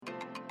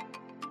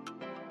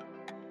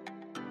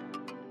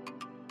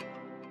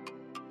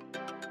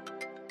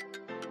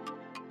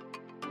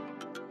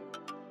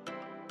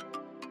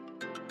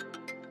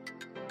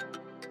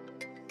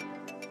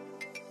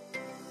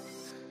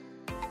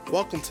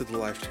Welcome to the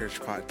Life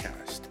Church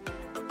Podcast.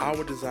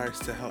 Our desire is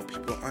to help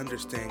people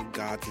understand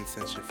God's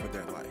intention for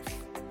their life.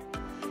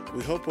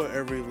 We hope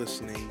wherever you're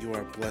listening, you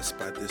are blessed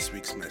by this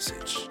week's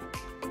message.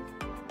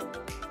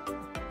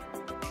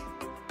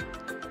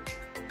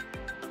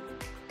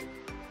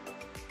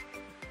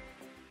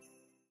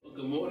 Well,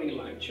 good morning,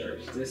 Life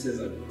Church. This is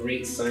a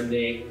great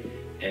Sunday,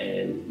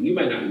 and you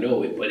might not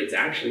know it, but it's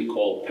actually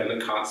called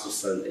Pentecostal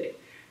Sunday.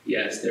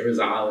 Yes, there is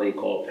a holiday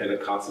called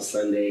Pentecostal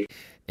Sunday,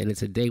 and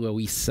it's a day where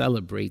we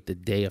celebrate the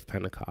day of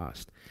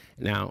Pentecost.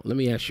 Now, let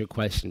me ask you a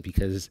question,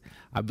 because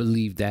I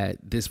believe that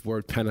this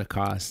word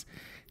Pentecost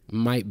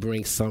might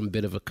bring some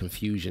bit of a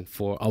confusion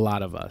for a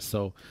lot of us.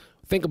 So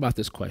think about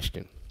this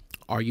question.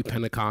 Are you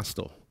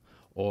Pentecostal?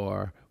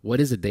 Or what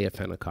is the day of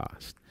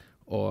Pentecost?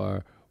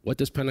 Or what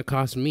does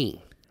Pentecost mean?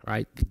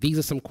 Right? These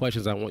are some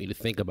questions I want you to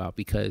think about,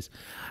 because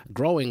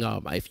growing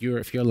up, if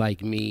you're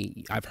like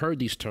me, I've heard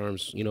these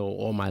terms,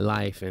 all my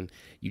life, and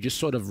you just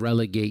sort of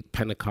relegate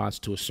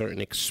Pentecost to a certain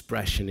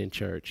expression in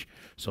church.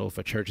 So if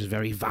a church is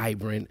very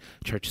vibrant,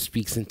 church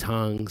speaks in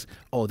tongues,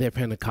 oh, they're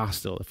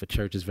Pentecostal. If a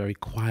church is very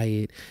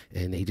quiet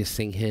and they just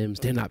sing hymns,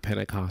 they're not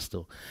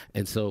Pentecostal.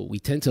 And so we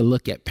tend to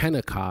look at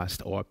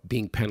Pentecost or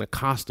being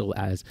Pentecostal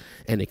as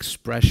an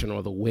expression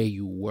or the way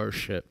you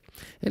worship.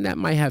 And that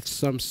might have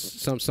some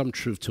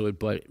truth to it,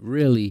 but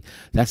really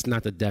that's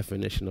not the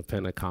definition of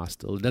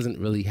Pentecostal. It doesn't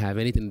really have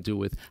anything to do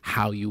with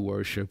how you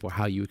worship or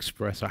how you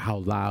express or how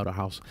loud or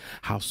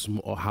how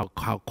small or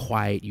how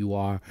quiet you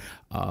are.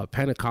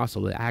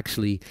 Pentecostal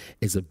actually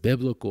is a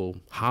biblical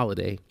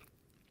holiday,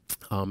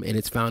 and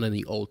it's found in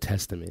the Old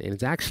Testament, and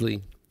it's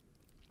actually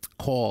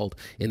called,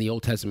 in the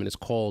Old Testament, it's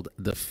called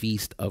the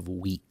Feast of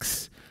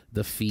Weeks.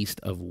 The Feast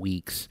of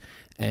Weeks.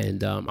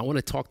 And I want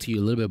to talk to you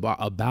a little bit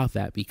about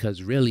that,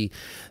 because really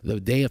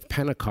the day of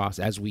Pentecost,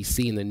 as we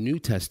see in the New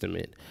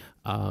Testament,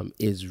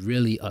 is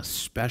really a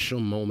special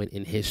moment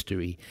in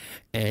history.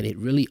 And it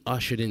really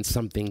ushered in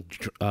something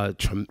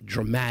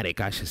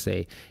dramatic, I should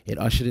say. It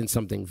ushered in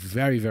something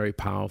very, very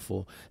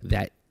powerful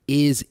that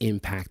is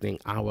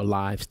impacting our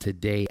lives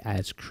today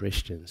as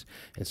Christians.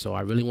 And so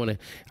I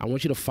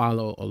want you to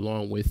follow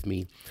along with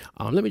me.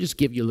 Let me just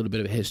give you a little bit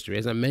of history.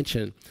 As I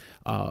mentioned,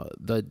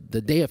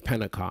 the day of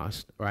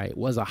Pentecost, right,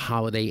 was a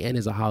holiday and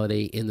is a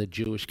holiday in the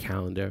Jewish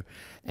calendar.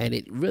 And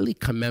it really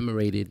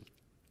commemorated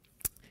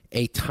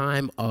a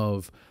time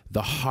of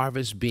the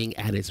harvest being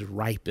at its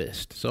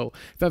ripest. So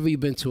if ever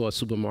you've been to a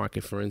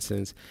supermarket, for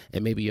instance,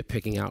 and maybe you're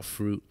picking out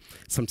fruit,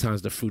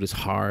 sometimes the fruit is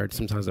hard,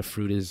 sometimes the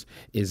fruit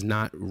is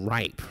not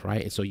ripe,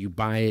 right? And so you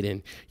buy it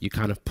and you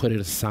kind of put it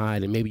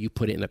aside, and maybe you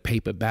put it in a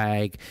paper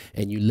bag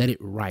and you let it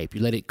ripe. You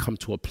let it come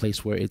to a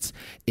place where it's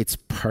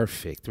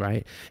perfect,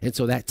 right? And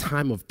so that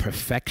time of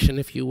perfection,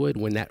 if you would,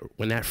 when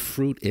that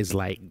fruit is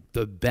like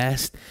the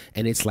best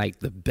and it's like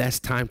the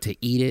best time to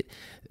eat it,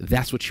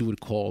 that's what you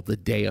would call the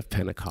day of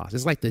Pentecost.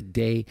 It's like the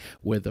day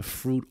where the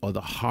fruit or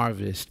the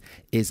harvest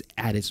is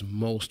at its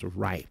most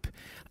ripe.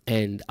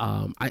 And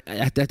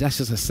that's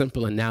just a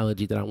simple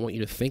analogy that I want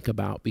you to think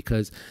about,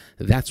 because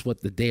that's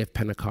what the day of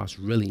Pentecost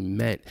really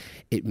meant.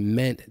 It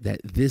meant that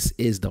this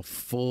is the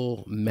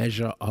full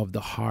measure of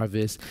the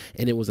harvest,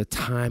 and it was a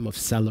time of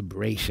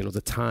celebration. It was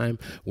a time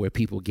where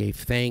people gave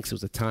thanks. It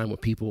was a time where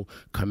people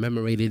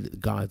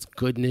commemorated God's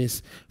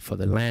goodness for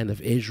the land of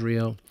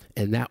Israel,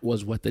 and that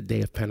was what the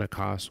day of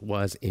Pentecost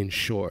was in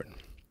short.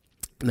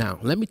 Now,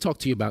 let me talk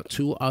to you about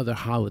two other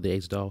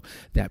holidays, though,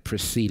 that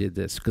preceded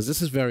this, because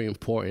this is very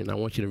important. I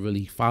want you to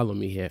really follow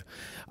me here.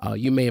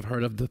 You may have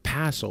heard of the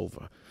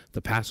Passover.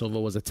 The Passover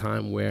was a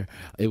time where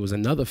it was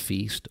another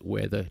feast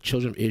where the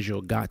children of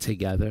Israel got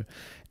together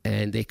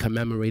and they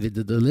commemorated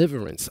the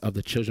deliverance of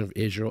the children of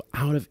Israel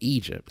out of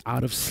Egypt,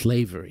 out of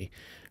slavery.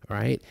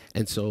 Right?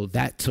 And so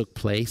that took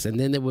place. And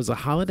then there was a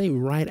holiday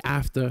right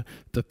after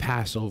the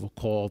Passover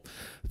called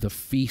the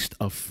Feast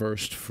of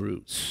First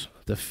Fruits.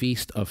 The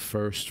Feast of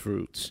First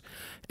Fruits.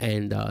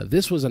 And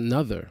this was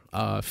another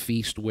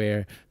feast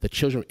where the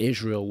children of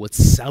Israel would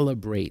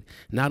celebrate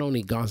not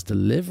only God's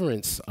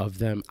deliverance of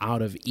them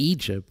out of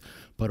Egypt,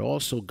 but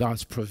also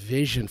God's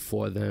provision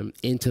for them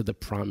into the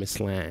promised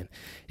land.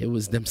 It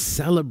was them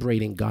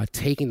celebrating God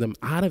taking them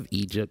out of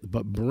Egypt,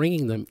 but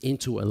bringing them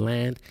into a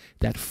land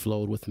that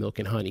flowed with milk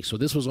and honey. So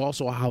this was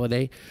also a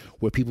holiday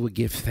where people would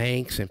give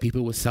thanks and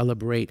people would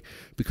celebrate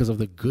because of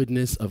the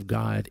goodness of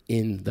God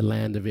in the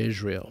land of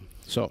Israel.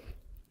 So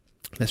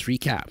let's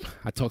recap.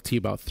 I talked to you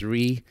about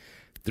three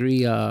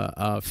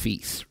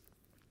feasts.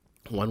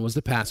 One was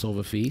the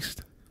Passover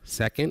feast.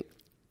 Second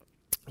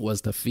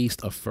was the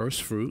Feast of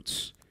First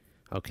Fruits.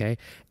 Okay.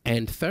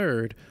 And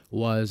third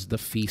was the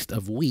Feast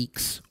of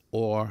Weeks,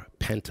 or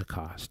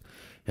Pentecost.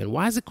 And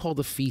why is it called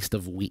the Feast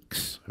of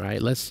Weeks?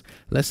 Right? Let's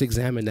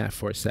examine that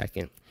for a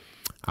second.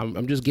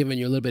 I'm just giving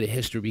you a little bit of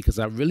history because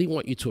I really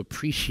want you to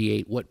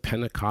appreciate what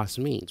Pentecost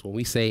means. When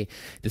we say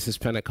this is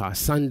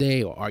Pentecost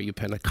Sunday, or are you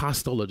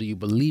Pentecostal, or do you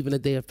believe in the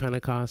day of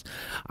Pentecost?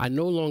 I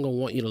no longer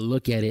want you to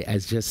look at it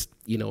as just,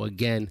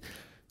 again,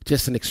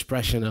 just an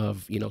expression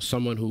of,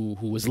 someone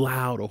who is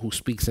loud or who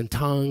speaks in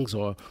tongues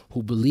or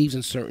who believes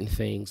in certain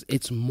things.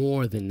 It's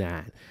more than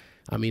that.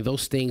 I mean,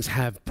 those things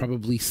have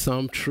probably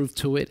some truth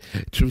to it,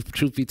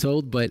 truth be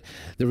told, but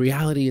the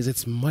reality is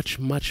it's much,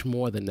 much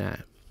more than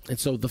that. And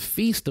so the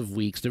Feast of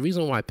Weeks, the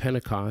reason why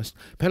Pentecost,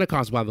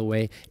 by the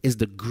way, is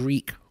the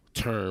Greek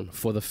term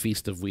for the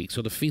Feast of Weeks.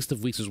 So the Feast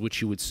of Weeks is what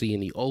you would see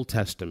in the Old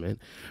Testament,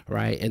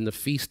 right? And the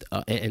feast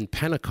and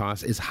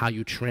Pentecost is how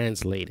you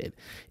translate it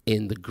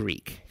in the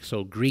Greek.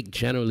 So Greek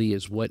generally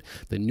is what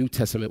the New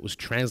Testament was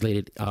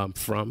translated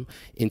from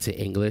into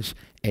English,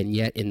 and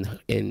yet in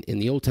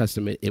the Old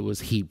Testament it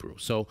was Hebrew.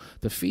 So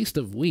the Feast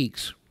of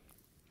Weeks,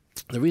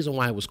 the reason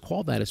why it was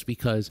called that is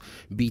because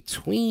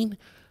between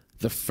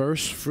the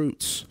first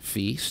fruits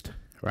feast,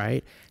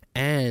 right,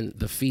 and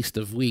the Feast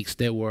of Weeks,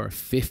 there were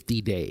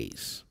 50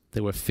 days.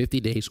 There were 50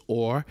 days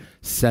or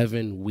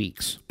 7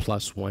 weeks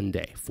plus 1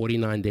 day,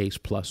 49 days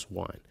plus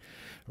 1,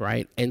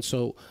 right? And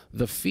so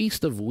the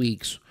Feast of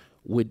Weeks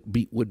would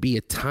be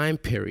a time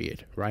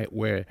period, right,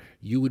 where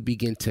you would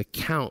begin to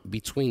count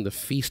between the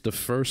Feast of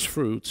First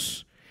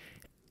Fruits.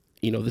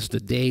 You know, this is the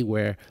day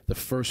where the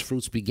first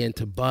fruits began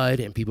to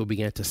bud and people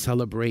began to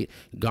celebrate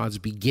God's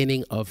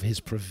beginning of his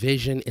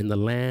provision in the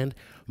land.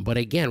 But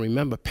again,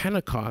 remember,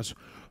 Pentecost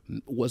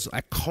was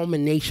a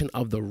culmination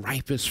of the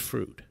ripest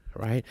fruit,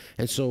 right?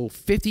 And so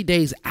 50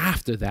 days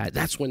after that,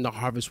 that's when the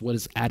harvest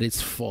was at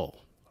its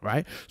full,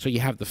 right? So you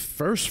have the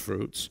first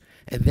fruits,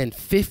 and then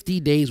 50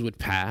 days would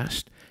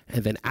pass,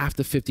 and then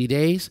after 50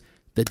 days,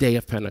 the day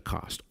of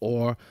Pentecost,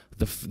 or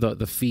the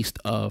Feast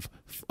of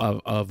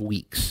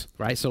Weeks,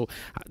 right? So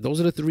those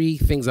are the 3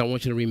 things I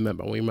want you to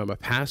remember. I want you to remember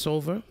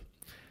Passover,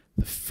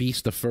 the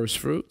Feast of First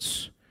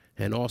Fruits,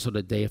 and also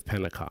the day of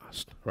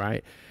Pentecost,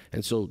 right?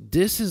 And so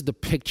this is the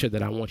picture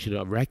that I want you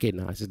to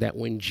recognize, is that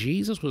when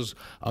Jesus was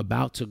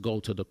about to go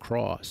to the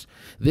cross,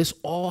 this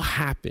all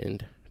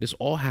happened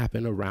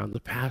around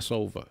the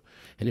Passover.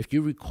 And if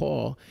you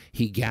recall,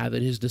 he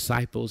gathered his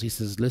disciples. He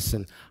says,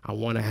 listen, I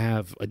want to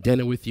have a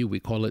dinner with you. We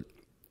call it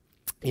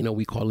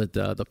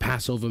the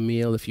Passover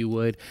meal, if you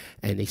would.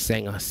 And they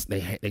sang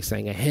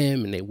a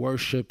hymn, and they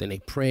worshiped, and they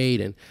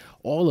prayed, and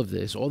all of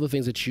this, all the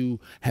things that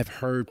you have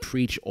heard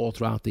preach all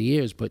throughout the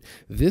years. But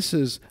this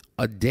is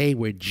a day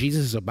where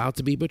Jesus is about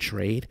to be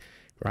betrayed,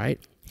 right?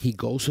 He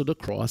goes to the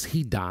cross,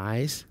 he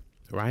dies,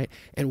 right?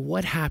 And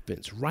what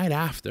happens? Right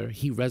after,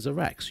 he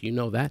resurrects. You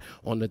know that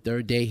on the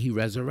 3rd day, he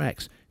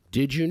resurrects.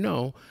 Did you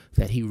know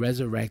that he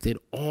resurrected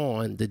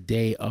on the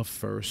day of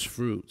first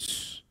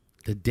fruits?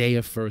 The day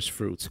of first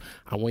fruits.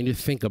 I want you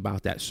to think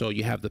about that. So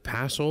you have the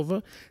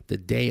Passover, the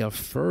day of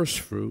first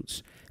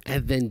fruits,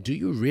 and then do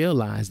you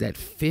realize that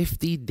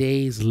 50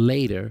 days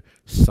later,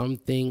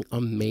 something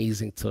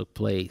amazing took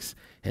place?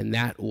 And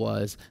that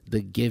was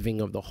the giving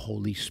of the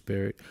Holy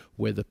Spirit,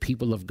 where the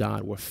people of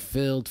God were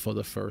filled for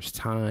the first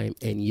time.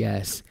 And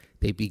yes,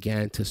 they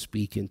began to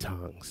speak in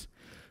tongues.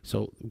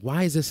 So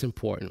why is this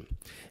important?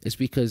 It's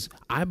because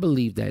I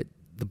believe that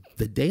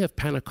the day of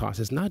Pentecost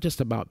is not just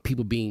about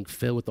people being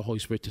filled with the Holy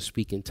Spirit to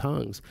speak in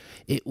tongues.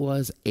 It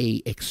was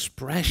a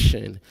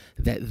expression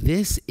that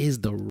this is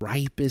the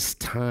ripest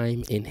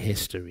time in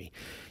history.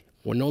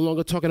 We're no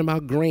longer talking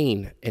about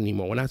grain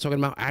anymore. We're not talking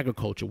about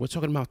agriculture. We're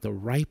talking about the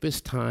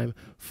ripest time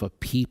for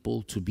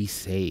people to be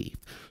saved.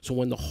 So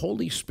when the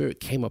Holy Spirit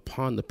came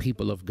upon the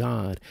people of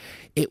God,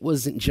 it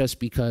wasn't just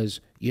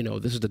because,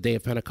 this is the day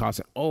of Pentecost.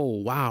 And, oh,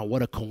 wow,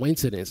 what a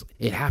coincidence.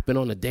 It happened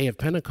on the day of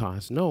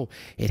Pentecost. No,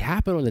 it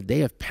happened on the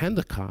day of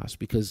Pentecost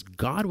because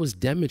God was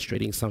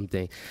demonstrating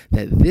something,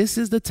 that this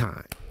is the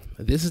time.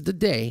 This is the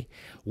day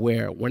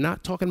where we're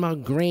not talking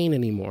about grain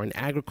anymore and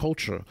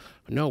agriculture.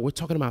 No, we're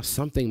talking about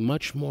something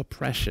much more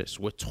precious.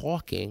 We're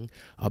talking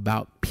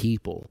about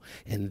people.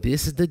 And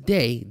this is the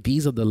day,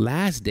 these are the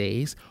last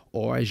days,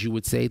 or as you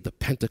would say, the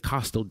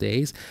Pentecostal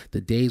days,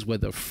 the days where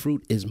the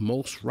fruit is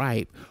most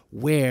ripe,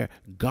 where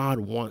God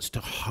wants to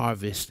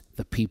harvest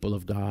the people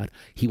of God.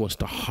 He wants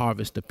to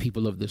harvest the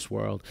people of this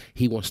world.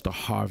 He wants to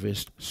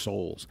harvest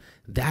souls.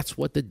 That's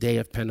what the day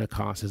of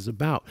Pentecost is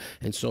about.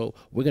 And so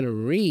we're going to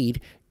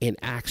read in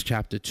Acts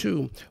chapter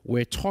 2,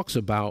 where it talks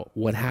about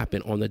what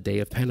happened on the day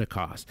of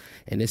Pentecost.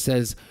 And it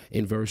says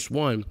in verse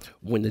 1,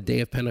 when the day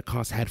of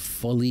Pentecost had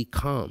fully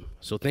come.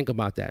 So think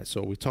about that.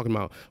 So we're talking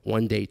about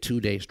 1 day, 2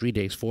 days, 3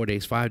 days, 4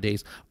 days, 5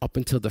 days, up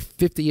until the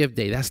 50th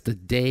day. That's the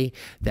day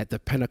that the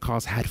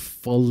Pentecost had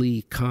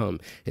fully come.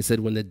 It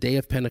said when the day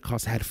of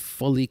Pentecost had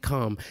fully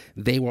come,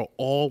 they were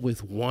all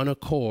with one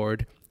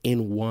accord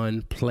in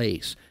one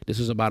place. This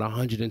is about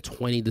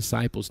 120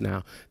 disciples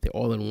now. They're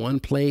all in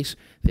one place.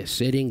 They're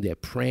sitting, they're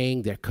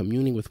praying, they're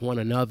communing with one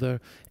another.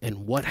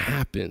 And what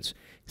happens?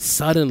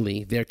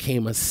 Suddenly there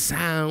came a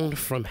sound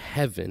from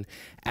heaven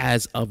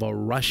as of a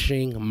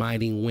rushing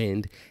mighty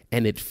wind,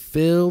 and it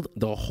filled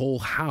the whole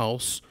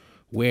house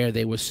where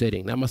they were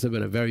sitting. That must have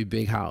been a very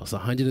big house,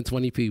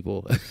 120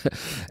 people,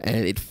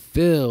 and it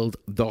filled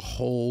the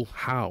whole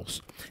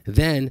house.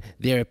 Then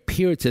there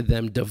appeared to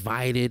them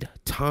divided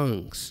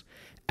tongues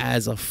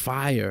as a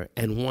fire,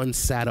 and one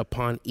sat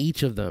upon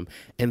each of them,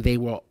 and they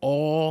were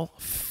all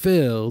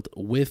filled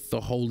with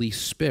the Holy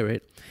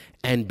Spirit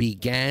and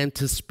began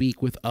to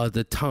speak with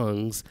other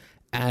tongues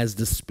as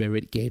the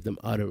Spirit gave them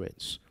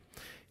utterance.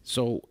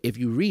 So if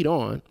you read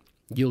on,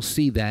 you'll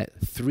see that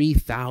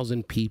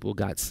 3,000 people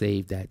got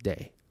saved that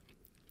day.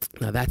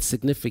 Now that's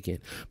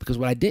significant, because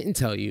what I didn't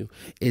tell you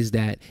is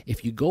that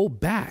if you go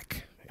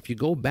back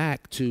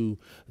to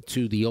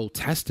the Old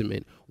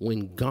Testament,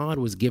 when God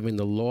was giving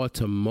the law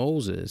to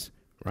Moses,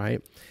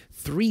 right?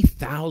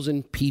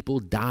 3,000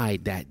 people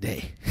died that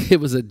day. It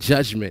was a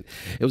judgment.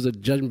 It was a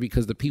judgment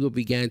because the people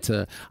began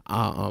to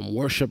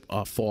worship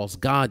a false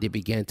god. They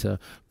began to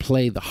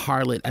play the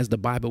harlot, as the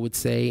Bible would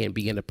say, and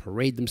began to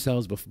parade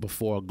themselves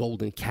before a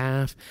golden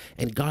calf.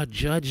 And God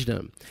judged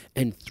them.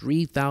 And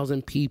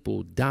 3,000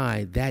 people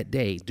died that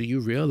day. Do you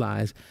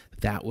realize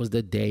that was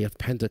the day of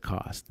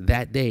Pentecost?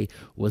 That day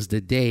was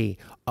the day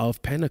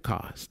of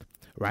Pentecost,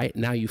 right?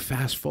 Now you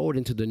fast forward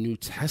into the New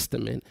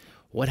Testament.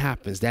 What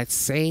happens? That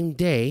same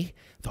day,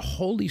 the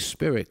Holy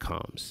Spirit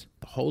comes.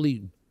 The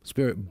Holy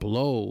Spirit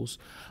blows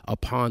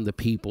upon the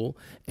people.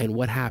 And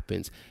what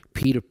happens?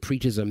 Peter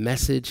preaches a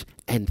message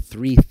and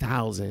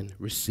 3,000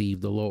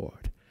 receive the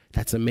Lord.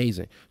 That's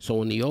amazing.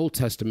 So in the Old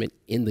Testament,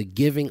 in the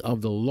giving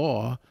of the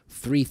law,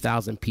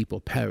 3,000 people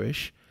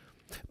perish.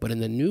 But in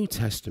the New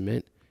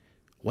Testament,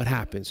 what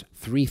happens?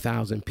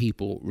 3,000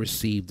 people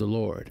receive the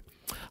Lord.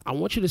 I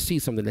want you to see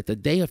something, that the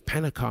day of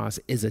Pentecost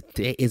is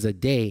a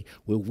day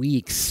where we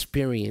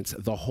experience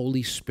the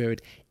Holy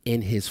Spirit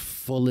in his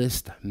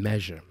fullest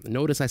measure.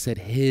 Notice I said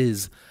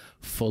his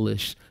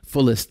fullest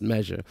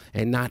measure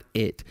and not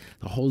it.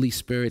 The Holy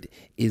Spirit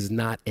is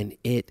not an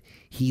it.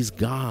 He's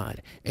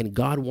God, and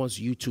God wants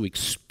you to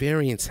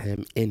experience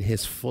him in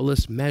his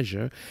fullest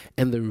measure.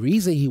 And the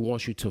reason he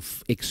wants you to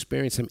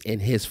experience him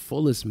in his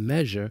fullest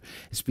measure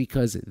is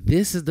because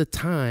this is the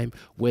time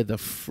where the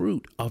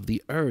fruit of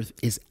the earth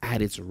is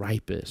at its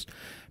ripest.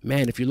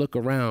 Man, if you look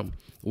around,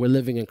 we're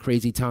living in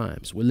crazy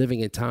times. We're living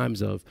in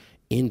times of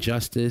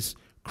injustice,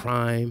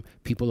 crime,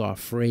 people are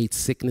afraid,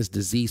 sickness,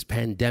 disease,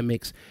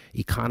 pandemics,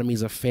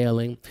 economies are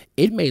failing.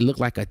 It may look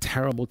like a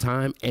terrible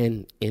time,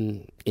 and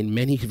in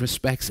many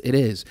respects it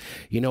is,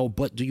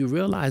 but do you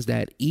realize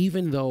that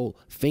even though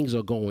things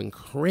are going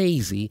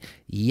crazy,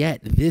 yet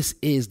this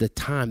is the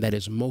time that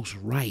is most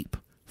ripe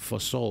for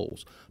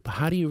souls? But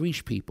how do you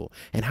reach people?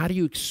 And how do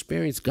you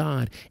experience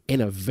God in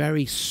a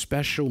very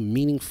special,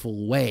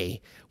 meaningful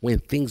way when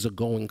things are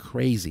going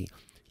crazy?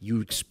 You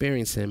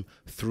experience him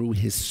through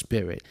his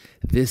Spirit.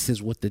 This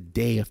is what the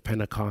day of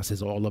Pentecost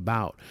is all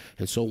about.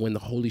 And so when the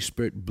Holy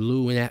Spirit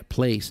blew in that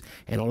place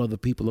and all of the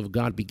people of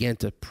God began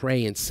to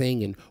pray and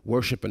sing and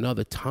worship in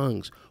other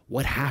tongues,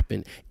 what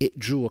happened? It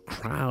drew a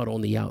crowd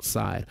on the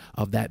outside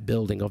of that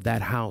building, of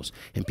that house.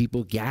 And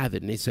people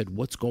gathered and they said,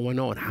 what's going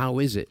on? How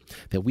is it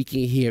that we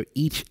can hear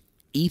each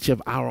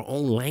of our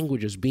own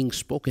languages being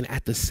spoken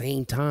at the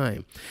same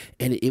time?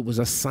 And it was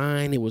a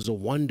sign, it was a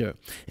wonder.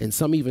 And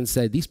some even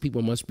said, these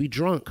people must be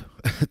drunk.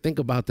 Think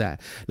about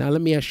that. Now,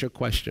 let me ask you a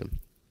question.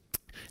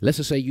 Let's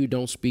just say you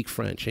don't speak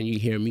French and you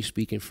hear me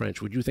speaking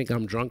French. Would you think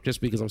I'm drunk just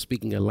because I'm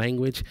speaking a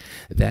language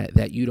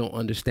that you don't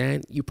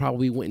understand? You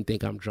probably wouldn't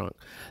think I'm drunk.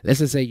 Let's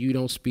just say you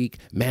don't speak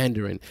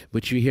Mandarin,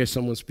 but you hear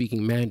someone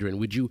speaking Mandarin.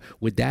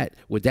 Would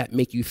that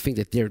make you think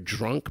that they're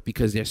drunk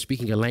because they're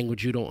speaking a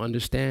language you don't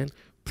understand?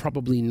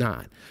 Probably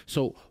not.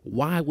 So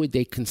why would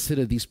they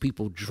consider these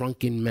people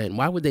drunken men?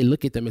 Why would they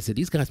look at them and say,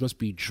 these guys must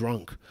be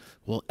drunk?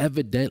 Well,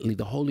 evidently,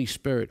 the Holy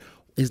Spirit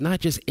is not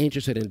just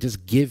interested in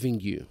just giving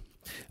you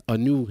a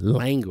new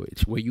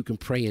language where you can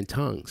pray in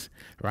tongues,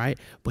 right?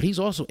 But he's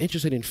also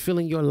interested in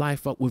filling your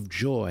life up with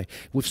joy,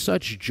 with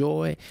such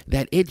joy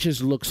that it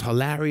just looks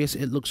hilarious.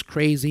 It looks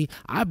crazy.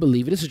 I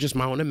believe, this is just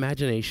my own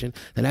imagination,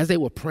 that as they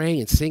were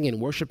praying and singing,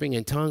 worshiping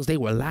in tongues, they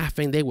were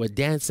laughing, they were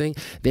dancing,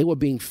 they were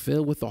being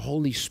filled with the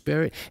Holy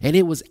Spirit. And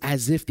it was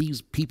as if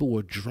these people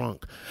were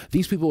drunk.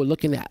 These people were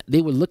looking at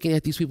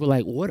these people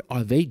like, what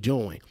are they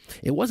doing?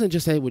 It wasn't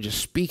just that they were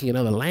just speaking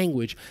another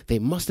language. They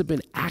must have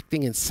been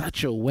acting in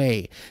such a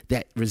way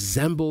that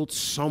resembled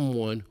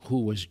someone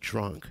who was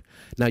drunk.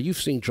 Now,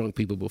 you've seen drunk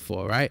people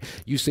before, right?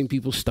 You've seen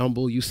people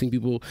stumble. You've seen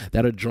people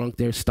that are drunk.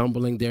 They're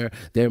stumbling,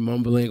 they're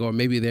mumbling, or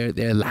maybe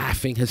they're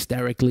laughing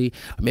hysterically.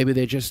 Maybe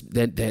they're just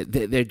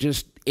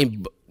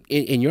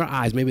in your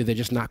eyes, maybe they're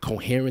just not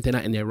coherent. They're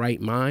not in their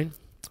right mind.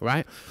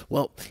 Right?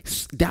 Well,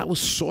 that was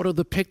sort of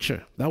the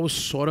picture. That was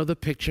sort of the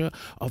picture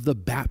of the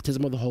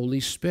baptism of the Holy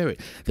Spirit.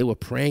 They were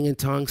praying in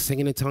tongues,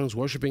 singing in tongues,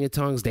 worshiping in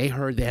tongues. They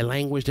heard their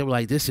language. They were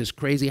like, this is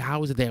crazy.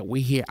 How is it that we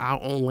hear our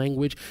own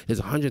language? There's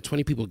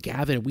 120 people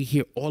gathered and we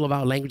hear all of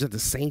our language at the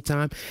same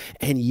time.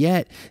 And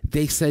yet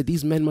they said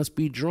these men must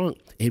be drunk.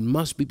 It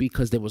must be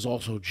because there was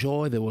also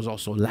joy. There was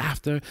also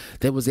laughter.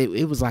 It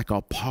was like a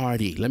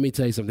party. Let me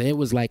tell you something. It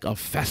was like a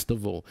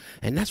festival.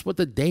 And that's what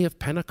the day of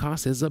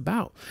Pentecost is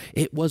about.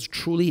 It was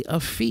truly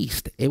a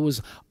feast. It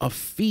was a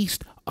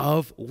feast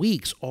of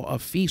Weeks, or a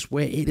feast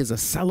where it is a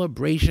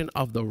celebration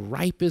of the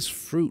ripest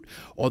fruit,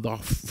 or the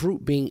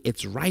fruit being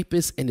its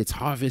ripest in its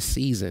harvest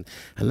season.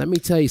 And let me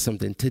tell you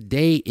something,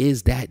 today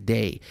is that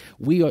day.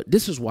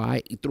 This is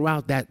why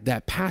throughout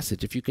that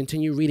passage, if you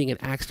continue reading in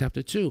Acts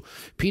chapter 2,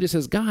 Peter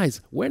says,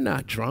 guys, we're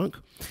not drunk.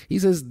 He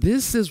says,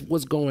 this is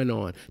what's going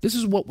on. This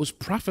is what was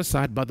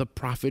prophesied by the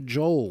prophet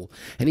Joel.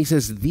 And he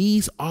says,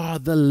 these are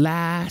the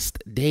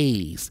last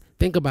days.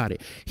 Think about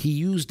it. He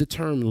used the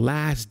term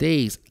last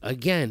days.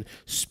 Again,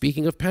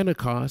 speaking of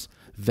Pentecost,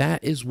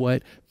 that is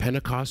what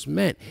Pentecost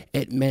meant.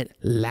 It meant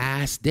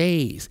last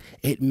days.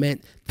 It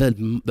meant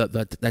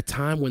the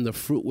time when the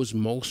fruit was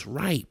most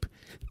ripe.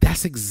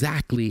 That's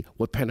exactly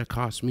what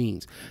Pentecost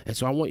means. And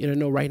so I want you to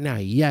know right now,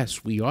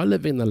 yes, we are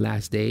living the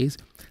last days.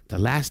 The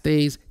last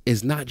days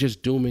is not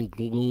just doom and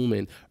gloom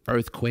and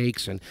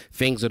earthquakes and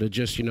things that are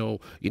just,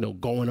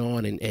 going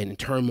on and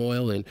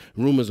turmoil and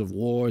rumors of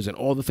wars and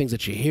all the things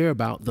that you hear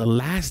about. The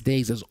last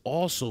days is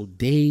also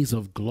days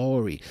of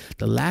glory.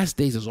 The last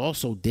days is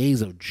also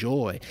days of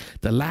joy.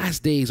 The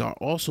last days are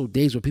also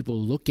days where people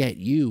look at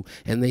you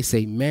and they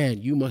say,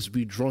 man, you must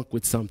be drunk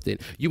with something.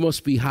 You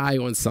must be high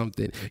on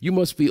something. You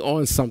must be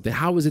on something.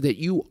 How is it that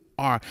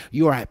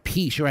you're at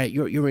peace?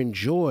 You're in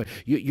joy.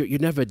 You're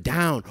never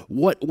down.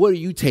 What are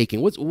you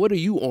taking? What are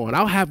you on?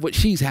 I'll have what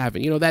she's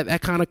having.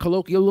 That kind of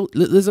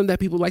colloquialism that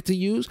people like to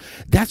use.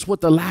 That's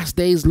what the last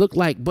days look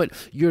like. But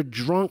you're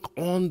drunk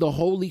on the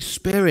Holy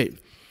Spirit.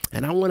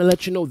 And I want to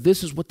let you know,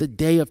 this is what the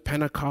day of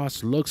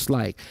Pentecost looks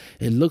like.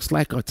 It looks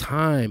like a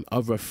time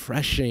of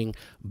refreshing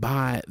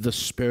by the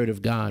Spirit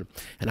of God.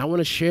 And I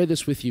want to share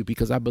this with you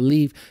because I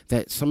believe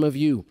that some of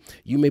you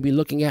may be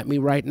looking at me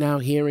right now,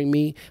 hearing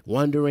me,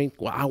 wondering,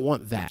 well, I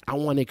want that. I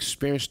want to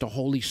experience the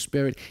Holy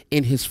Spirit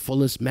in his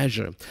fullest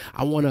measure.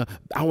 I want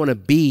to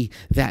be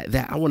that.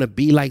 I want to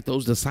be like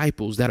those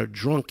disciples that are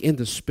drunk in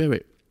the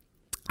Spirit.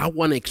 I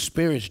want to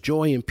experience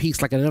joy and peace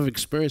like I never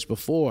experienced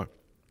before.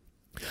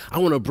 I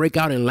want to break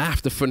out in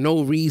laughter for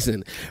no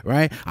reason,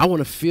 right? I want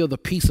to feel the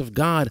peace of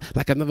God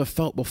like I've never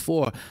felt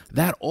before.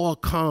 That all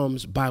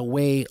comes by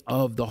way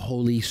of the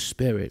Holy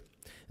Spirit.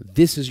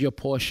 This is your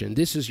portion.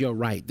 This is your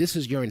right. This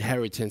is your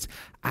inheritance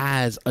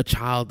as a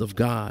child of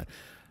God.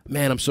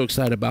 Man, I'm so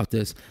excited about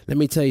this. Let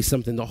me tell you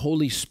something. The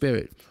Holy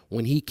Spirit,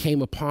 when he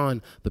came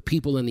upon the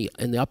people in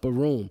the upper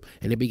room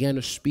and they began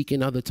to speak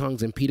in other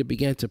tongues and Peter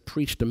began to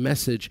preach the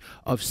message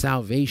of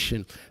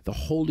salvation, the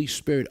Holy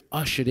Spirit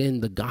ushered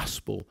in the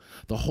gospel.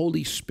 The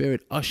Holy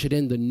Spirit ushered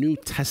in the New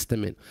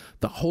Testament.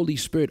 The Holy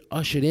Spirit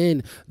ushered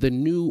in the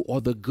new, or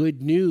the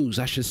good news,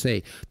 I should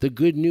say, the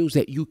good news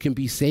that you can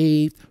be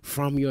saved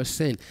from your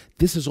sin.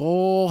 This is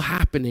all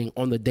happening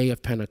on the day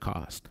of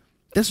Pentecost.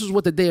 This is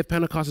what the day of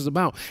Pentecost is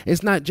about.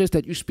 It's not just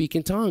that you speak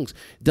in tongues.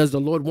 Does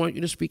the Lord want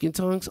you to speak in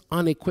tongues?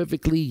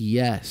 Unequivocally,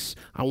 yes.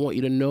 I want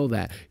you to know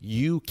that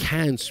you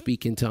can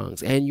speak in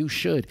tongues, and you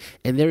should.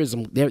 And there is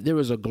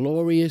a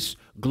glorious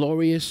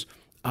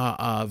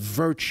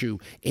virtue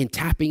in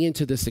tapping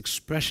into this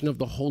expression of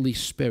the Holy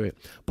Spirit.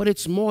 But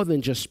it's more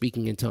than just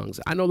speaking in tongues.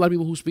 I know a lot of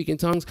people who speak in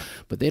tongues,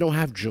 but they don't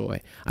have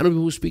joy. I know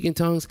people who speak in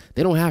tongues,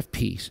 they don't have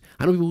peace.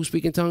 I know people who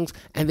speak in tongues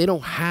and they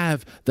don't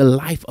have the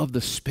life of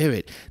the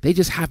Spirit. They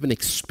just have an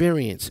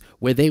experience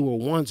where they were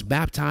once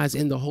baptized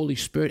in the Holy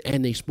Spirit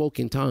and they spoke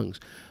in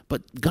tongues.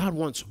 But God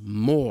wants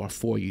more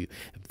for you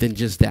than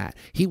just that.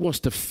 He wants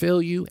to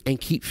fill you and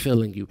keep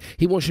filling you.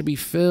 He wants you to be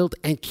filled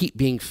and keep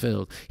being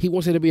filled. He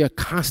wants it to be a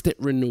constant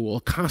renewal,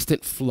 a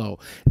constant flow.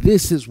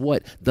 This is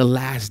what the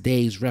last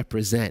days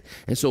represent.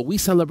 And so we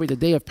celebrate the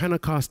day of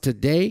Pentecost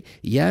today.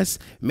 Yes,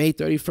 May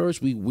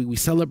 31st, we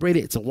celebrate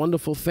it. It's a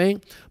wonderful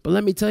thing. But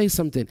let me tell you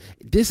something.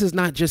 This is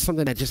not just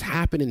something that just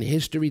happened in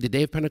history. The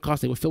day of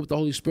Pentecost, they were filled with the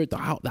Holy Spirit.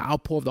 The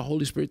outpour of the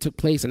Holy Spirit took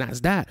place, and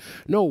that's that.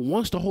 No,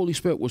 once the Holy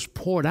Spirit was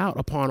poured out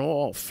upon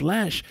all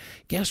flesh,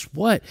 guess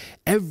what?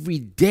 Every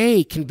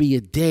day can be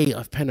a day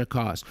of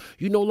Pentecost.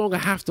 You no longer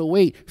have to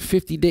wait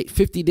 50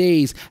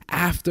 days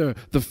after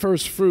the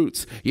first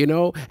fruits,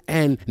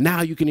 and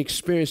now you can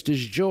experience this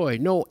joy.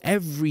 No,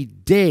 every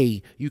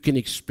day you can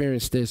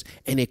experience this,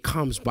 and it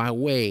comes by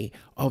way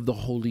of the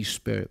Holy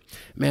Spirit.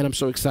 Man, I'm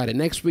so excited.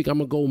 Next week, I'm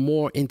going to go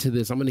more into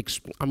this. I'm going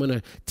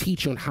to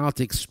teach on how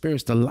to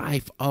experience the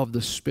life of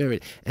the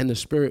Spirit and the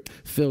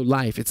Spirit-filled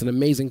life. It's an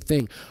amazing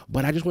thing.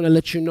 But I just want to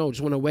let you know,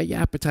 just want to whet your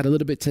appetite a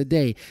little bit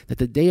today, that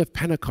the day of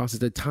Pentecost is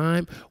the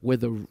time where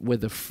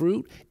the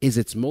fruit is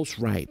its most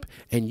ripe.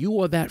 And you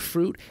are that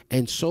fruit,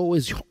 and so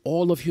is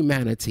all of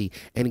humanity.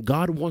 And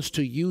God wants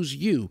to use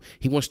you.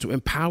 He wants to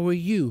empower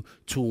you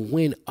to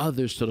win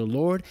others to the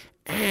Lord,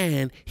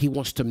 and he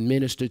wants to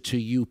minister to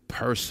you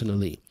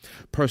personally.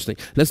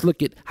 Let's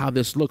look at how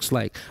this looks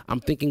like. I'm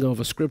thinking of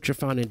a scripture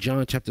found in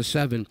John chapter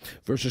 7,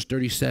 verses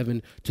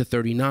 37 to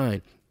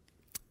 39.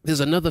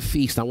 There's another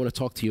feast I want to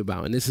talk to you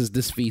about, and this is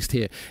this feast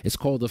here. It's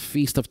called the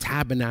Feast of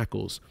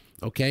Tabernacles.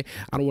 Okay,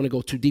 I don't want to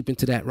go too deep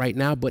into that right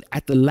now, but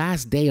at the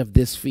last day of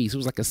this feast, it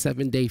was like a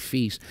 7-day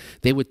feast.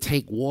 They would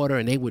take water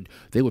and they would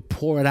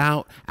pour it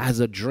out as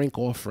a drink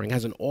offering,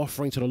 as an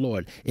offering to the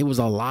Lord. It was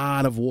a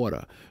lot of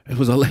water. It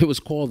was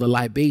called the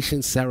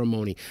libation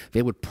ceremony.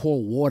 They would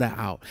pour water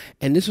out,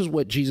 and this is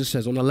what Jesus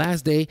says on the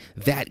last day,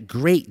 that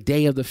great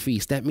day of the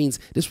feast. That means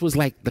this was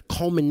like the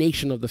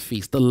culmination of the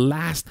feast, the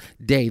last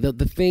day, the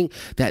thing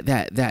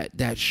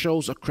that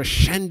shows a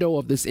crescendo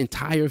of this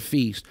entire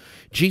feast.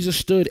 Jesus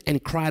stood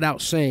and cried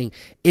out, saying,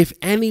 "If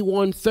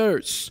anyone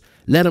thirsts,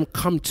 let him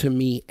come to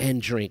me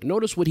and drink."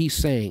 Notice what he's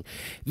saying.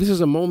 This is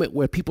a moment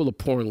where people are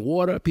pouring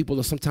water. People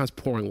are sometimes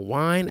pouring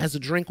wine as a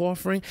drink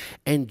offering.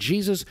 And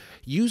Jesus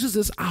uses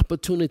this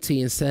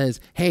opportunity and says,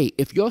 hey,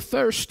 if you're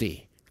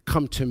thirsty,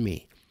 come to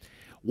me.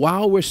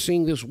 While we're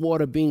seeing this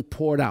water being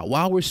poured out,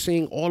 while we're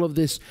seeing all of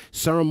this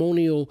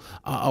ceremonial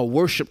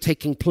worship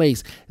taking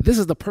place, this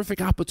is the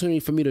perfect opportunity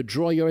for me to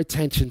draw your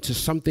attention to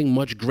something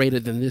much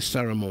greater than this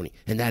ceremony,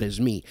 and that is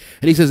me.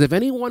 And he says, if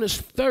anyone is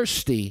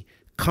thirsty,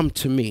 come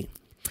to me.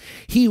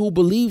 He who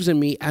believes in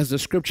me, as the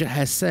scripture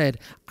has said,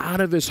 out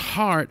of his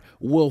heart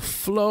will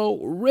flow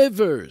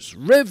rivers.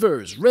 I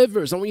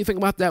want you to think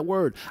about that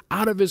word,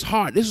 out of his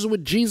heart. This is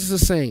what Jesus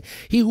is saying.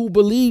 He who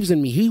believes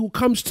in me, he who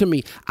comes to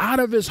me, out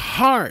of his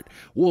heart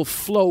will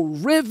flow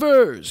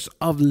rivers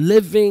of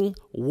living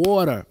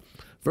water.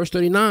 Verse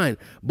 39,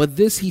 but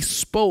this he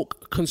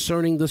spoke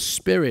concerning the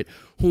Spirit,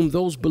 whom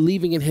those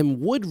believing in him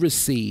would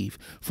receive,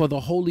 for the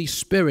Holy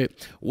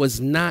Spirit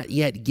was not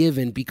yet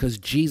given because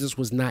Jesus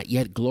was not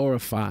yet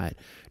glorified.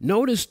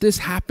 Notice this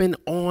happened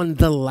on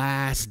the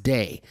last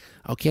day.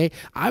 Okay,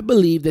 I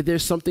believe that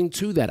there's something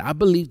to that. I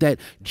believe that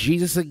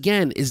Jesus,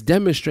 again, is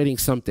demonstrating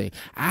something.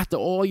 After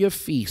all your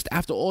feast,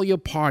 after all your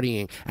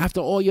partying, after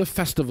all your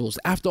festivals,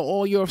 after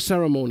all your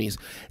ceremonies,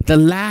 the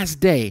last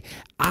day,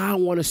 I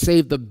want to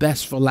save the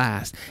best for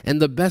last. And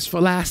the best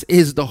for last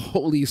is the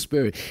Holy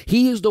Spirit.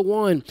 He is the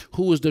one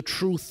who is the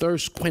true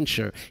thirst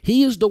quencher.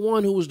 He is the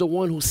one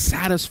who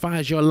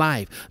satisfies your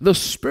life. The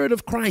Spirit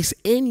of Christ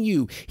in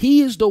you.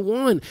 He is the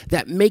one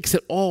that makes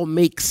it all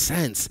make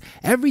sense.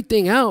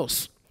 Everything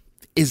else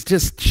is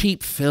just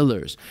cheap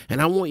fillers.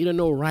 And I want you to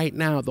know right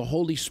now, the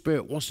Holy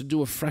Spirit wants to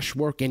do a fresh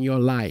work in your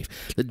life.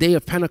 The day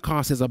of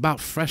Pentecost is about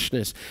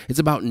freshness. It's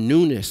about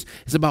newness.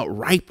 It's about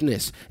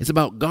ripeness. It's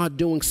about God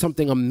doing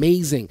something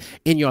amazing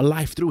in your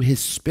life through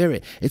his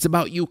Spirit. It's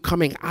about you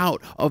coming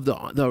out of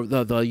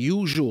the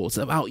usual. It's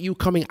about you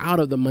coming out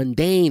of the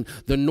mundane,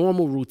 the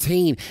normal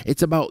routine.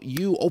 It's about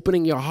you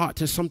opening your heart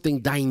to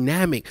something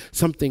dynamic,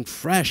 something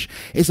fresh.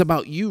 It's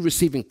about you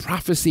receiving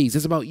prophecies.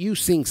 It's about you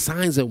seeing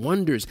signs and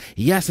wonders.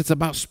 Yes, it's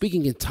about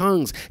speaking in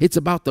tongues. It's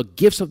about the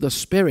gifts of the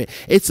Spirit.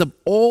 It's of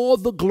all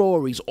the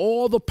glories,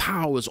 all the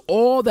powers,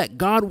 all that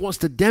God wants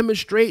to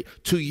demonstrate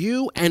to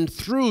you and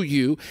through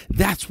you.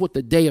 That's what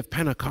the day of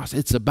Pentecost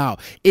it's about.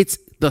 It's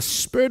the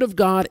Spirit of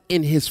God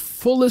in his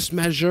fullest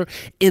measure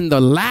in the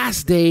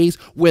last days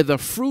where the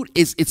fruit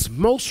is its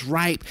most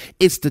ripe.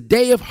 It's the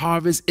day of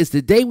harvest. It's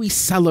the day we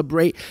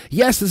celebrate.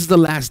 Yes, this is the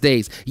last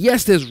days.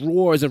 Yes, there's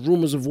wars and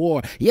rumors of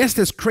war. Yes,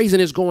 there's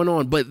craziness going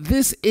on, but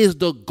this is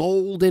the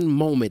golden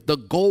moment, the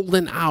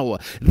golden hour.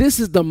 This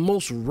is the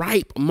most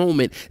ripe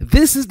moment.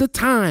 This is the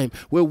time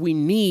where we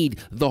need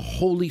the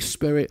Holy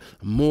Spirit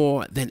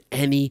more than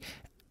any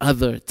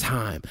other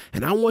time.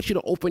 And I want you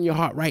to open your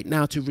heart right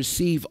now to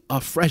receive a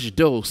fresh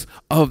dose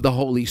of the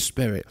Holy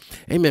Spirit.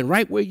 Amen.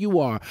 Right where you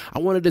are. I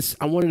wanted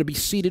to be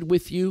seated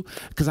with you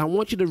because I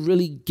want you to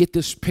really get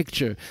this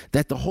picture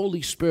that the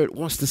Holy Spirit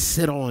wants to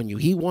sit on you.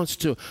 He wants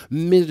to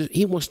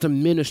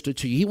minister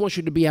to you. He wants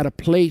you to be at a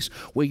place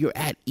where you're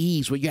at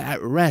ease, where you're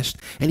at rest,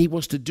 and he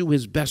wants to do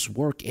his best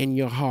work in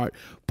your heart.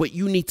 But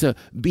you need to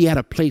be at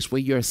a place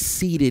where you're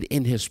seated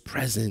in his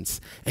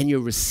presence and you're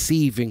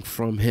receiving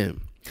from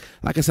him.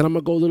 Like I said, I'm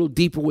going to go a little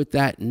deeper with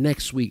that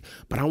next week.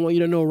 But I want you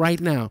to know right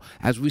now,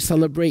 as we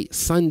celebrate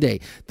Sunday,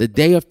 the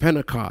day of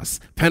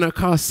Pentecost,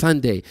 Pentecost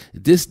Sunday,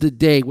 this is the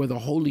day where the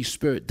Holy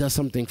Spirit does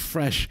something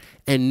fresh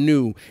and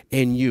new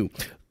in you.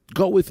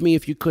 Go with me,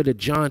 if you could, to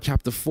John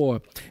chapter 4.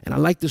 And I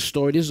like this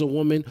story. This is a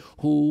woman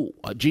who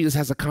Jesus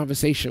has a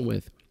conversation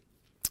with.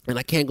 And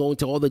I can't go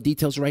into all the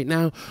details right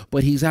now,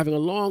 but he's having a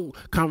long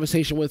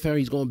conversation with her.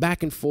 He's going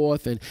back and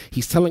forth, and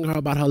he's telling her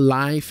about her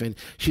life. And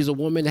she's a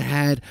woman that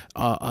had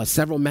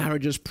several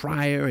marriages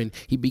prior, and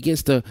he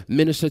begins to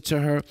minister to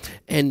her.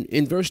 And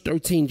in verse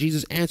 13,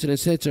 Jesus answered and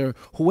said to her,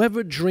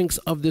 whoever drinks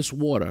of this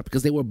water,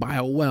 because they were by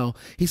a well,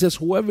 he says,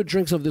 whoever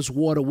drinks of this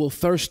water will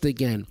thirst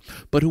again.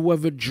 But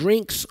whoever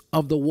drinks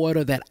of the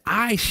water that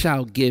I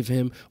shall give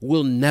him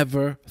will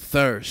never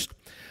thirst.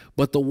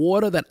 But the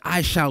water that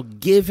I shall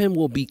give him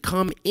will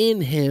become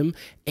in him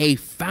a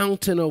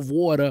fountain of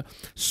water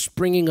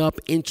springing up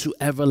into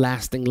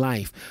everlasting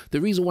life. The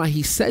reason why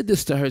he said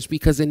this to her is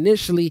because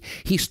initially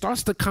he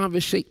starts the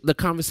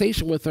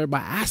conversation with her by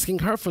asking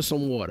her for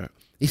some water.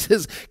 He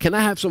says, can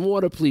I have some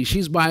water, please?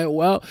 She's by a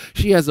well.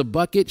 She has a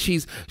bucket.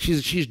 She's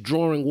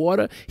drawing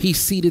water. He's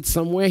seated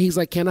somewhere. He's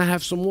like, can I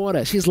have some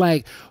water? She's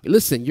like,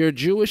 listen, you're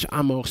Jewish.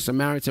 I'm a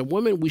Samaritan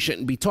woman. We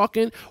shouldn't be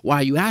talking. Why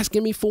are you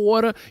asking me for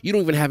water? You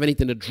don't even have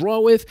anything to draw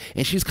with.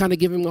 And she's kind of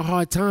giving him a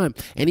hard time.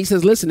 And he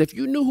says, listen, if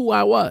you knew who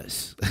I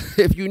was,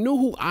 if you knew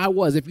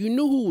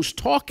who was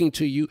talking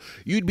to you,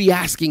 you'd be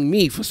asking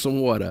me for some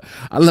water.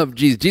 I love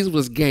Jesus. Jesus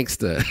was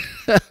gangster.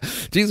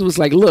 Jesus was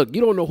like, look,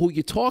 you don't know who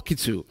you're talking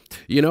to.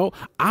 You know,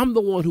 I'm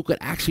the one who could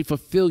actually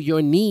fulfill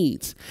your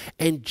needs.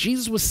 And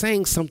Jesus was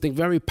saying something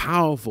very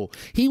powerful.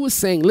 He was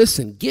saying,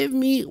 listen, give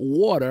me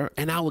water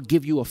and I will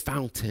give you a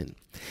fountain.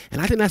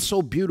 And I think that's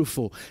so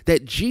beautiful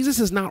that Jesus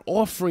is not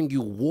offering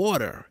you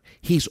water.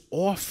 He's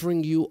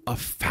offering you a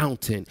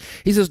fountain.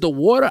 He says, the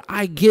water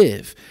I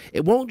give,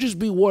 it won't just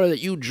be water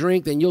that you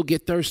drink and you'll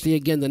get thirsty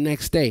again the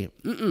next day.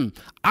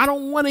 I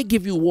don't want to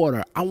give you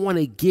water. I want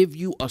to give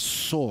you a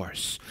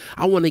source.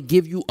 I want to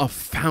give you a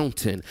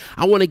fountain.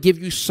 I want to give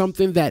you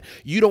something that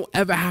you don't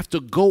ever have to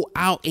go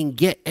out and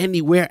get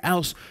anywhere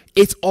else.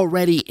 It's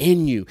already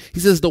in you. He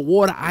says, the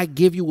water I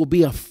give you will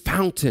be a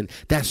fountain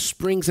that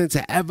springs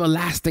into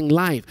everlasting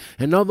life.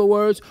 In other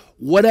words,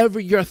 whatever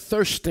you're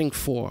thirsting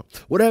for,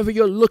 whatever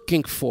you're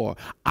looking for,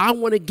 I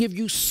want to give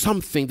you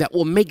something that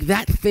will make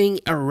that thing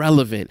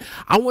irrelevant.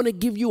 I want to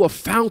give you a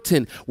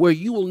fountain where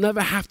you will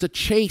never have to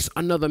chase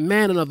another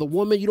man, another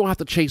woman. You don't have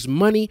to chase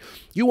money.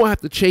 You won't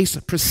have to chase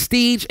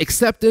prestige,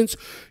 acceptance.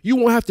 You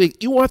won't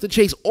have to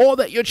chase all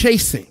that you're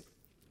chasing.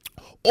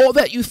 All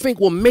that you think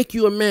will make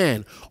you a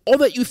man, all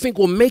that you think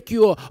will make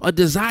you a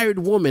desired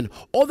woman,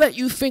 all that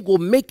you think will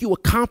make you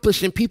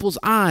accomplished in people's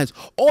eyes,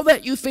 all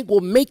that you think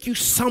will make you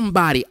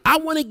somebody. I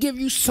want to give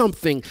you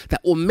something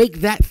that will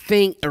make that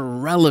thing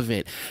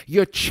irrelevant.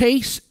 Your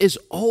chase is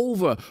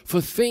over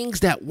for things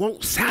that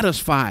won't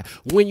satisfy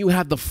when you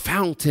have the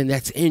fountain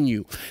that's in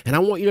you. And I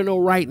want you to know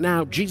right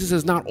now, Jesus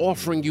is not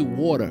offering you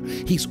water.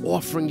 He's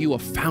offering you a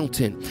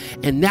fountain.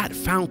 And that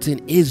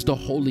fountain is the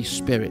Holy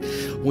Spirit.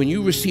 When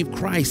you receive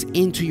Christ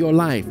into your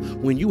life,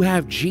 when you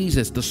have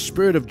Jesus, the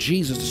Spirit of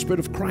Jesus, the Spirit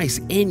of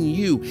Christ in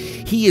you,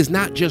 he is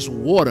not just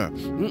water.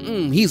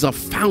 He's a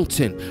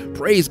fountain.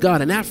 Praise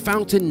God. And that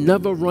fountain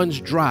never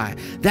runs dry.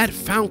 That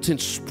fountain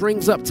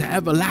springs up to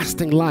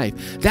everlasting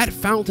life. That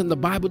fountain, the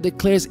Bible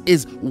declares,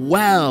 is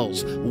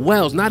wells,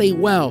 not a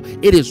well.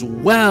 It is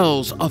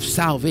wells of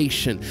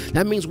salvation.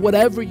 That means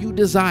whatever you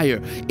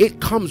desire, it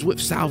comes with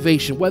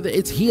salvation, whether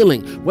it's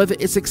healing, whether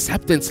it's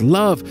acceptance,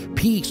 love,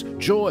 peace,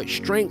 joy,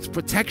 strength,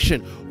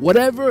 protection,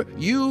 whatever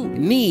you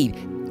need,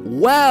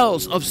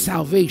 wells of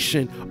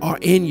salvation are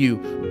in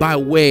you by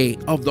way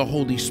of the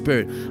Holy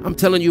Spirit. I'm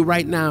telling you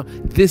right now,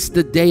 this is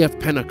the day of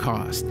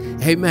Pentecost.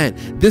 Amen.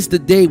 This is the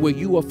day where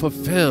you are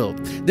fulfilled.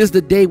 This is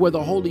the day where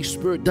the Holy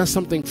Spirit does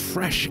something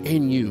fresh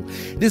in you.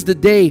 This is the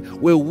day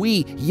where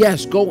we,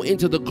 yes, go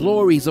into the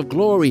glories of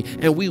glory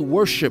and we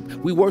worship.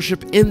 We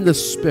worship in the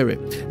Spirit.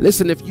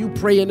 Listen, if you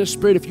pray in the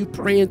Spirit, if you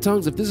pray in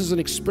tongues, if this is an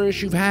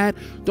experience you've had,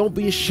 don't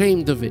be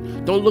ashamed of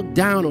it. Don't look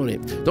down on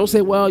it. Don't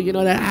say, well,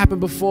 that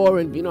happened before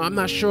and, I'm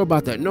not sure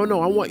about that.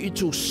 No, I want you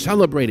to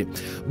celebrate it.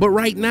 But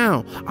right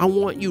now, I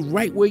want you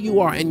right where you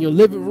are in your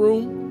living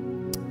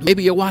room.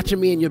 Maybe you're watching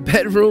me in your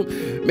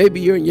bedroom. Maybe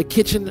you're in your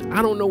kitchen.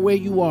 I don't know where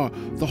you are.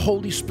 The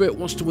Holy Spirit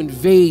wants to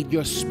invade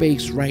your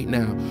space right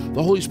now.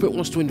 The Holy Spirit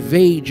wants to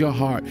invade your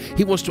heart.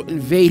 He wants to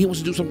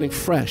do something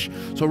fresh.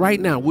 So right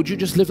now, would you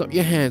just lift up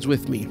your hands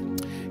with me?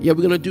 Yeah,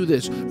 we're going to do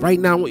this. Right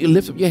now, I want you to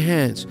lift up your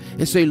hands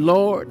and say,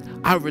 Lord,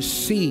 I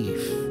receive.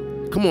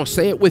 Come on,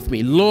 say it with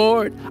me.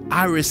 Lord,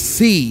 I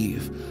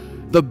receive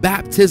the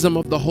baptism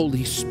of the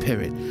Holy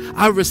Spirit.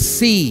 I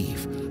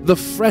receive the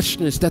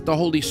freshness that the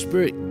Holy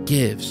Spirit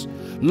gives.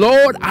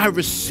 Lord, I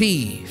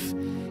receive.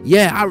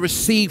 Yeah, I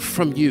receive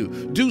from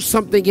you. Do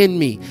something in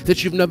me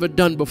that you've never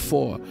done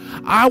before.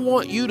 I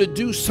want you to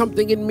do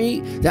something in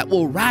me that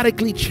will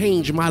radically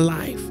change my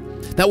life,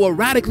 that will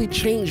radically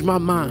change my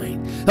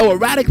mind, that will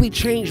radically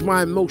change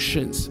my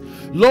emotions.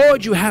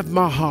 Lord, you have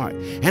my heart,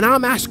 and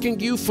I'm asking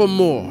you for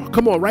more.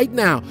 Come on, right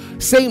now,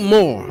 say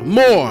more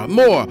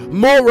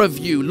of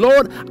you.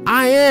 Lord,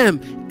 I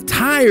am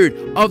tired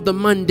of the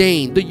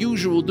mundane, the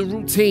usual, the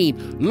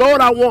routine.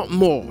 Lord, I want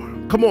more.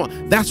 Come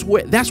on, that's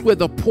where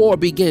the pour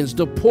begins.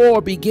 The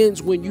pour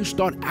begins when you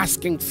start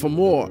asking for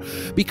more,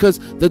 because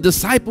the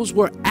disciples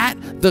were at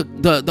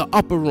the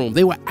upper room.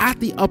 They were at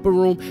the upper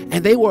room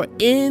and they were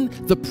in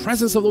the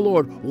presence of the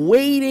Lord,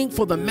 waiting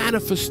for the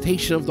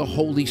manifestation of the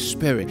Holy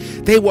Spirit.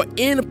 They were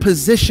in a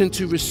position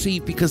to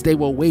receive because they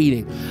were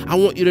waiting. I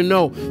want you to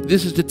know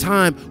this is the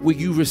time where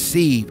you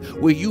receive,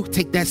 where you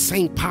take that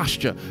same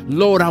posture.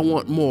 Lord, I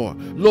want more.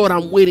 Lord,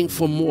 I'm waiting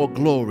for more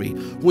glory.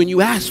 When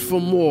you ask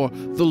for more,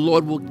 the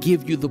Lord will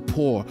give you the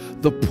pour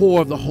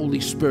of the Holy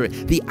Spirit,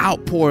 the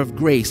outpour of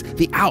grace,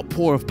 the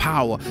outpour of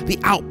power, the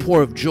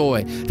outpour of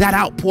joy, that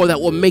outpour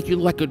that will make you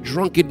like a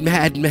drunken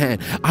madman.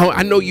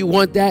 I know you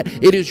want that.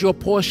 It is your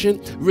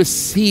portion.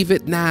 Receive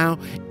it now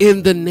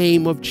in the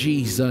name of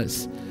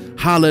Jesus.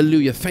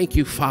 Hallelujah. Thank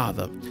you,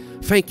 Father.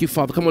 Thank you,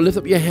 Father. Come on, lift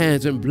up your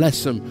hands and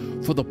bless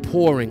him for the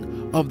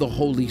pouring of the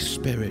Holy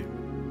Spirit.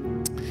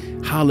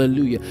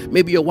 Hallelujah.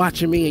 Maybe you're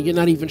watching me and you're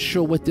not even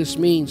sure what this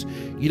means.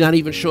 You're not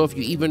even sure if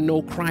you even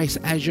know Christ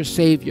as your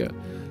Savior.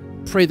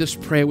 Pray this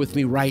prayer with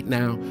me right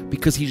now,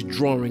 because he's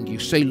drawing you.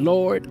 Say,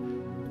 Lord,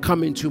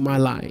 come into my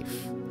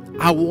life.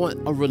 I want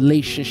a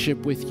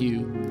relationship with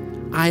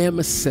you. I am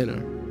a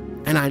sinner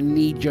and I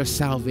need your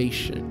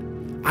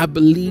salvation. I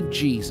believe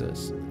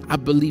Jesus. I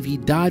believe he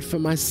died for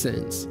my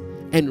sins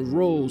and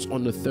rose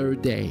on the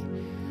third day.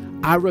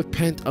 I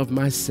repent of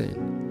my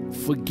sin.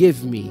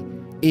 Forgive me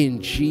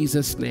in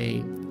Jesus'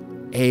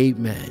 name.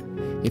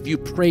 Amen. If you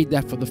prayed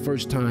that for the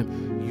first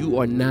time, you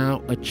are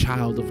now a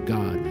child of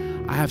God.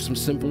 I have some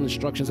simple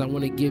instructions I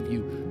want to give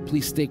you.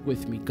 Please stick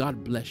with me.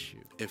 God bless you.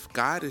 If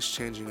God is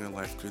changing your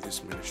life through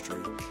this ministry,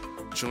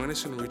 join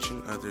us in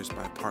reaching others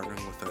by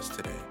partnering with us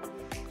today.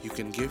 You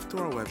can give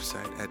through our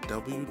website at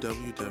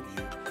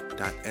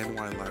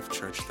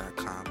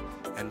www.nylifechurch.com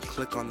and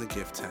click on the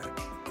Give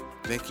tab.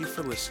 Thank you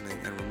for listening,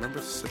 and remember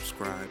to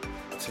subscribe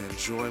to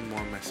enjoy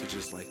more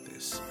messages like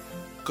this.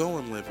 Go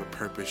and live a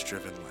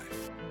purpose-driven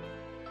life.